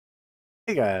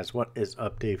Hey guys, what is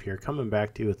up? Dave here, coming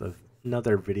back to you with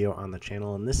another video on the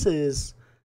channel, and this is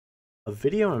a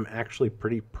video I'm actually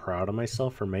pretty proud of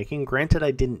myself for making. Granted,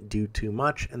 I didn't do too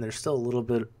much, and there's still a little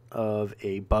bit of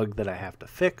a bug that I have to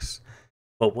fix,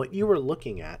 but what you were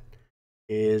looking at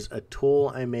is a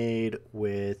tool I made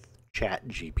with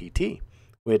ChatGPT,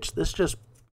 which this just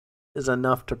is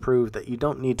enough to prove that you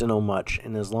don't need to know much,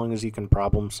 and as long as you can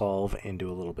problem solve and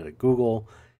do a little bit of Google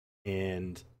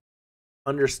and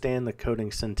understand the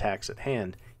coding syntax at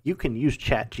hand, you can use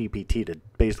ChatGPT to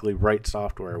basically write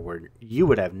software where you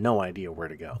would have no idea where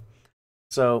to go.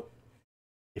 So,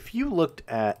 if you looked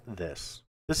at this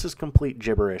is complete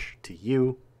gibberish to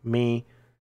you, me,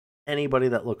 anybody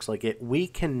that looks like it. We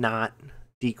cannot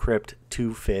decrypt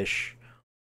two fish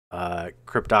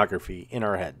cryptography in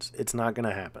our heads. It's not going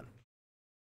to happen.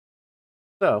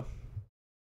 So,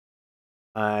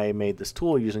 I made this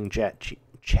tool using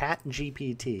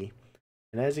ChatGPT,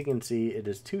 and as you can see, it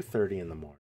is 2:30 in the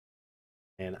morning.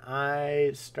 And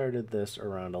I started this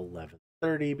around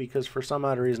 11:30 because for some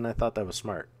odd reason I thought that was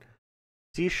smart.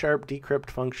 C# decrypt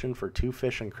function for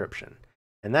two-fish encryption.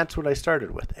 And that's what I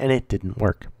started with, and it didn't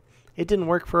work. It didn't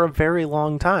work for a very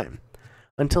long time,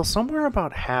 until somewhere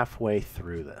about halfway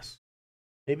through this.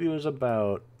 Maybe it was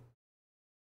about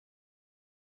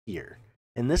here.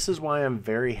 And this is why I'm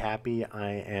very happy I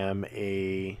am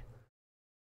a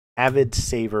avid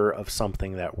saver of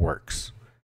something that works,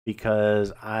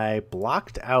 because I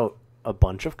blocked out a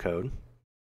bunch of code,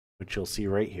 which you'll see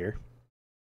right here.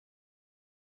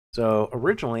 So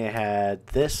originally I had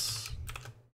this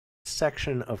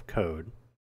section of code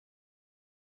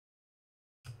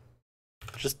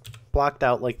just blocked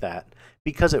out like that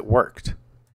because it worked.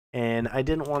 And I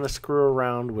didn't want to screw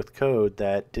around with code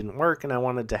that didn't work, and I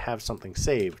wanted to have something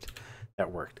saved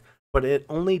that worked. But it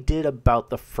only did about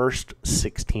the first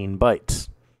 16 bytes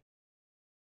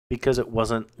because it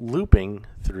wasn't looping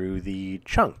through the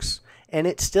chunks. And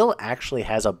it still actually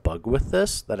has a bug with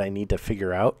this that I need to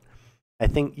figure out. I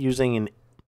think using an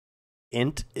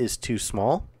int is too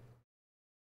small.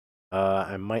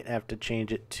 I might have to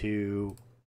change it to,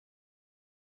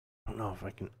 I don't know if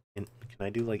I can I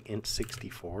do like int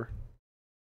 64?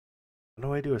 How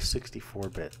do I do a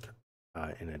 64-bit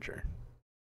integer?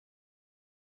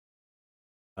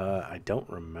 I don't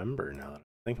remember now that I'm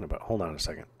thinking about it. Hold on a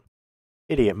second.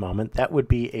 Idiot moment. That would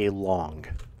be a long.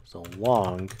 So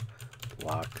long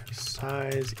block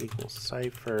size equals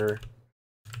cipher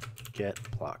get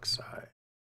block size.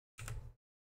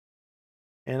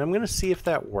 And I'm going to see if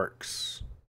that works.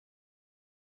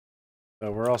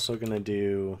 So we're also going to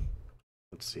do,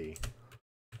 let's see,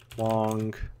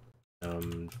 long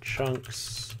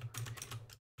chunks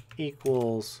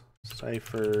equals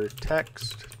cipher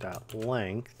text dot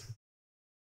length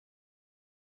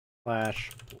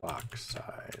slash block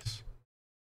size.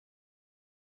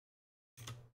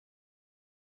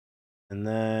 And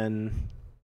then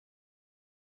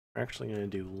we're actually going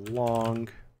to do long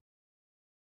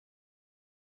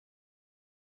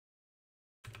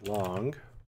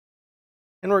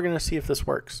and we're going to see if this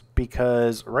works,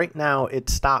 because right now it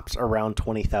stops around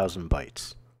 20,000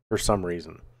 bytes for some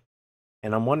reason.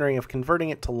 And I'm wondering if converting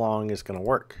it to long is going to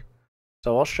work.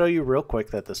 So I'll show you real quick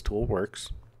that this tool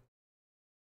works.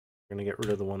 We're going to get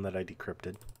rid of the one that I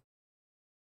decrypted.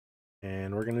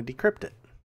 And we're going to decrypt it.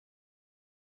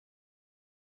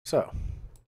 So,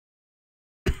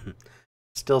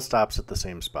 still stops at the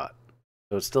same spot.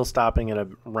 So it's still stopping at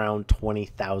around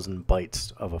 20,000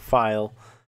 bytes of a file,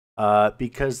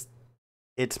 because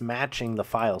it's matching the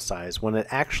file size when it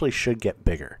actually should get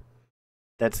bigger.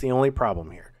 That's the only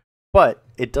problem here. But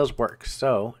it does work.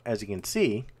 So, as you can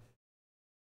see,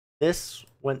 this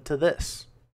went to this.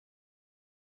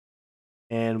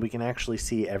 And we can actually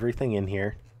see everything in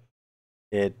here.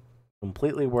 It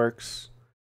completely works,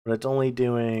 but it's only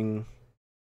doing,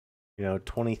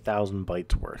 20,000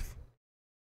 bytes worth.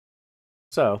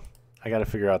 So, I got to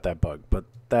figure out that bug, but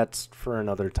that's for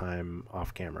another time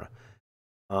off camera.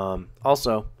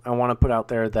 Also, I want to put out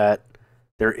there that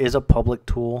there is a public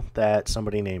tool that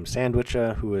somebody named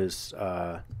Sandwicha, who is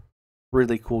a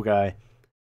really cool guy,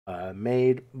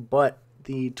 made, but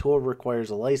the tool requires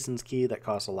a license key that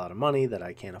costs a lot of money that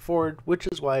I can't afford, which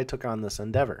is why I took on this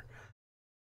endeavor.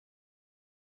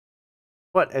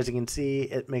 But as you can see,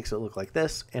 it makes it look like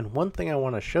this. And one thing I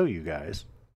want to show you guys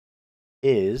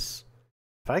is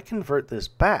if I convert this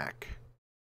back,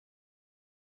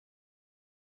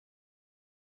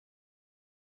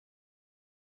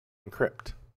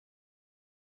 encrypt.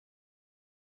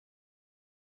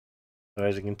 So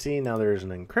as you can see, now there's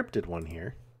an encrypted one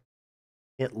here.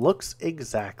 It looks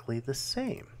exactly the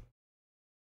same.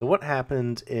 So what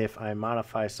happens if I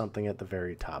modify something at the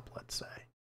very top, let's say?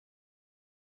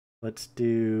 Let's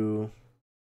do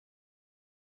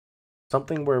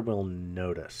something where we'll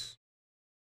notice.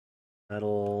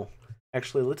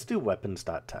 Actually, let's do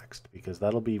weapons.text because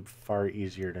that'll be far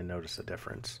easier to notice a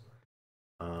difference.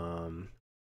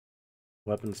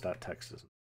 Weapons.text is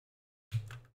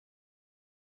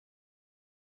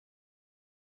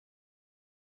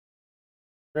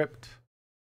script.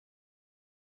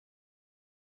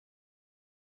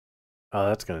 Oh,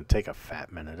 that's going to take a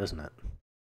fat minute, isn't it?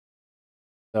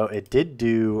 So it did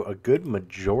do a good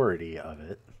majority of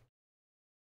it,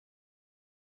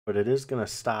 but it is going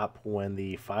to stop when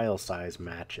the file size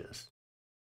matches,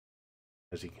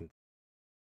 as you can.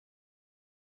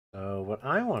 So what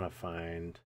I want to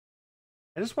find,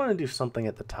 I just want to do something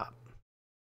at the top.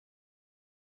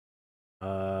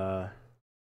 I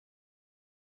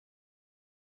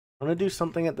want to do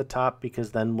something at the top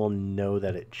because then we'll know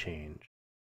that it changed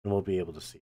and we'll be able to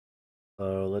see.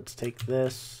 So let's take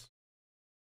this,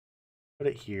 put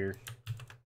it here.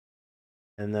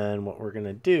 And then what we're going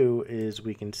to do is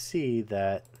we can see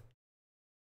that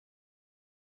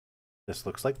this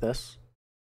looks like this.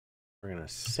 We're going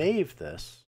to save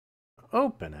this,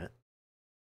 open it.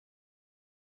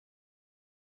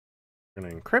 We're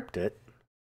going to encrypt it.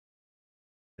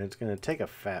 And it's going to take a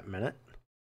fat minute.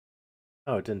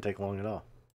 Oh, it didn't take long at all.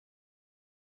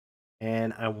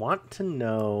 And I want to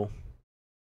know,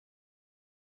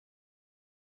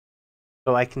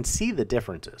 so I can see the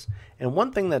differences. And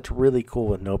one thing that's really cool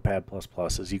with Notepad++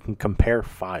 is you can compare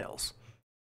files.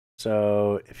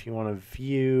 So if you want to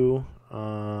view,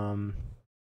 I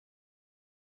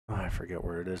forget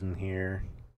where it is in here.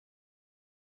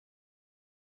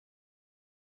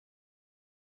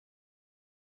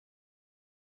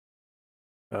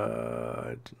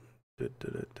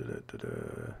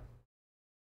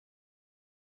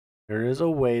 There is a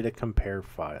way to compare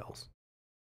files.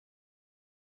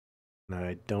 And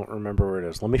I don't remember where it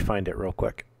is. Let me find it real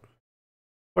quick.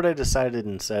 What I decided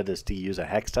instead is to use a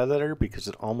hex editor because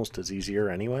it almost is easier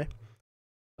anyway.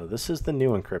 So this is the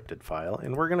new encrypted file,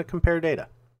 and we're going to compare data.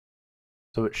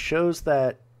 So it shows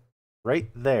that right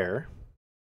there,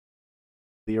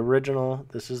 the original,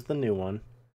 this is the new one.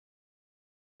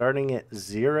 Starting at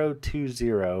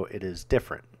 020, it is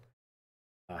different.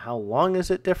 How long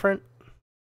is it different?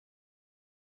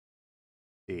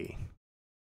 Let's see.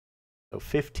 So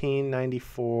 15,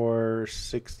 94,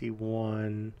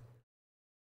 61.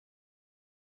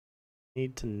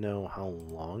 Need to know how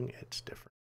long it's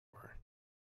different for.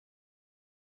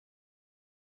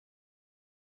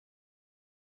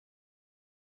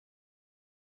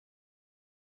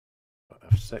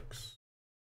 F6.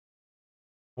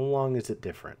 How long is it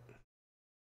different?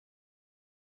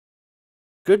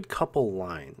 Good couple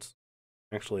lines.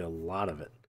 Actually, a lot of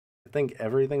it. I think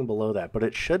everything below that, but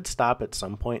it should stop at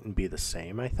some point and be the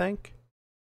same, I think.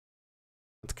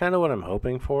 That's kind of what I'm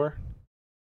hoping for.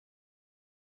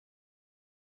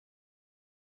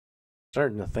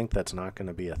 Starting to think that's not going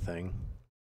to be a thing.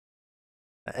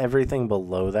 Everything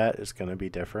below that is going to be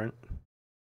different.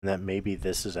 And that maybe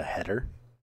this is a header.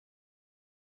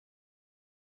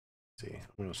 Let's see,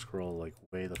 I'm going to scroll like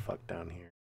way the fuck down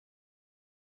here.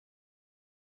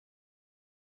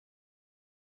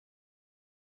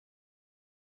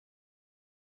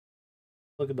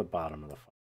 Look at the bottom of the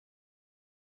file.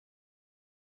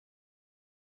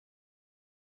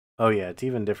 Oh yeah, it's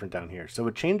even different down here. So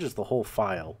it changes the whole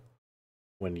file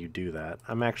when you do that.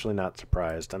 I'm actually not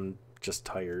surprised. I'm just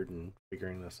tired and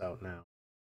figuring this out now.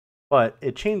 But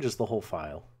it changes the whole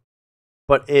file.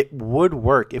 But it would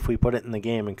work if we put it in the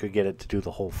game and could get it to do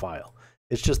the whole file.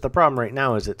 It's just the problem right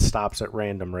now is it stops at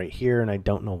random right here, and I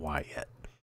don't know why yet.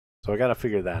 So I got to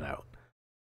figure that out.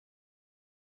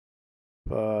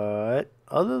 But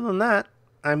other than that,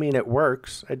 I mean, it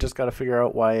works. I just got to figure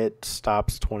out why it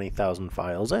stops 20,000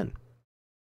 files in.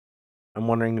 I'm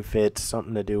wondering if it's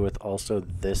something to do with also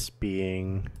this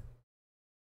being...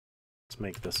 Let's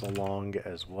make this Alonge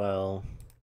as well.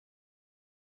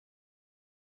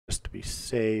 Just to be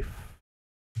safe.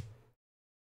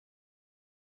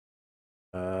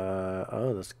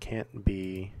 Oh, this can't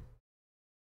be...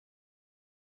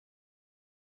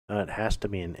 it has to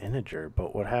be an integer,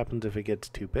 but what happens if it gets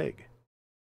too big?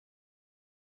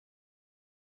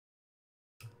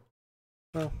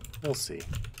 Well, we'll see.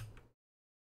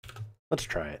 Let's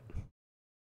try it.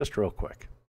 Just real quick.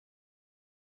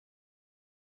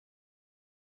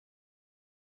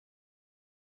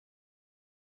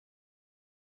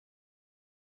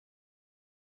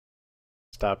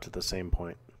 Stopped at the same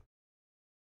point.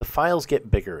 The files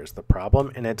get bigger is the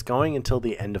problem, and it's going until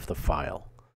the end of the file.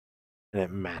 And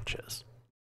it matches.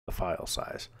 the file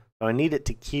size. So I need it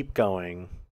to keep going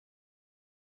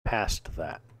past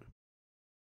that.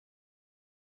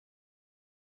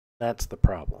 That's the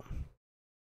problem.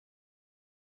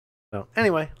 So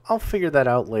anyway, I'll figure that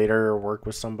out later, or work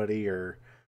with somebody, or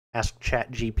ask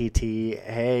ChatGPT,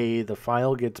 hey, the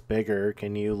file gets bigger,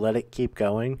 can you let it keep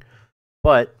going?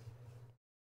 But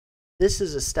this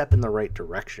is a step in the right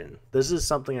direction. This is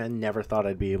something I never thought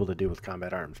I'd be able to do with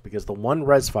Combat Arms, because the one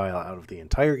res file out of the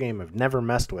entire game I've never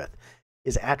messed with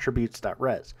is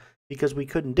attributes.res, because we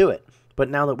couldn't do it. But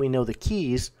now that we know the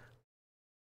keys,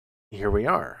 here we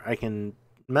are. I can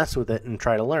mess with it and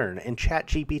try to learn. And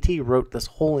ChatGPT wrote this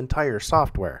whole entire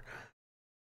software.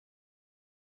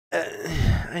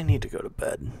 I need to go to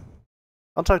bed.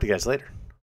 I'll talk to you guys later.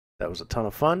 That was a ton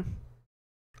of fun.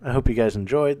 I hope you guys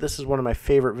enjoyed. This is one of my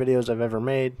favorite videos I've ever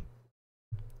made.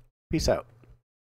 Peace out.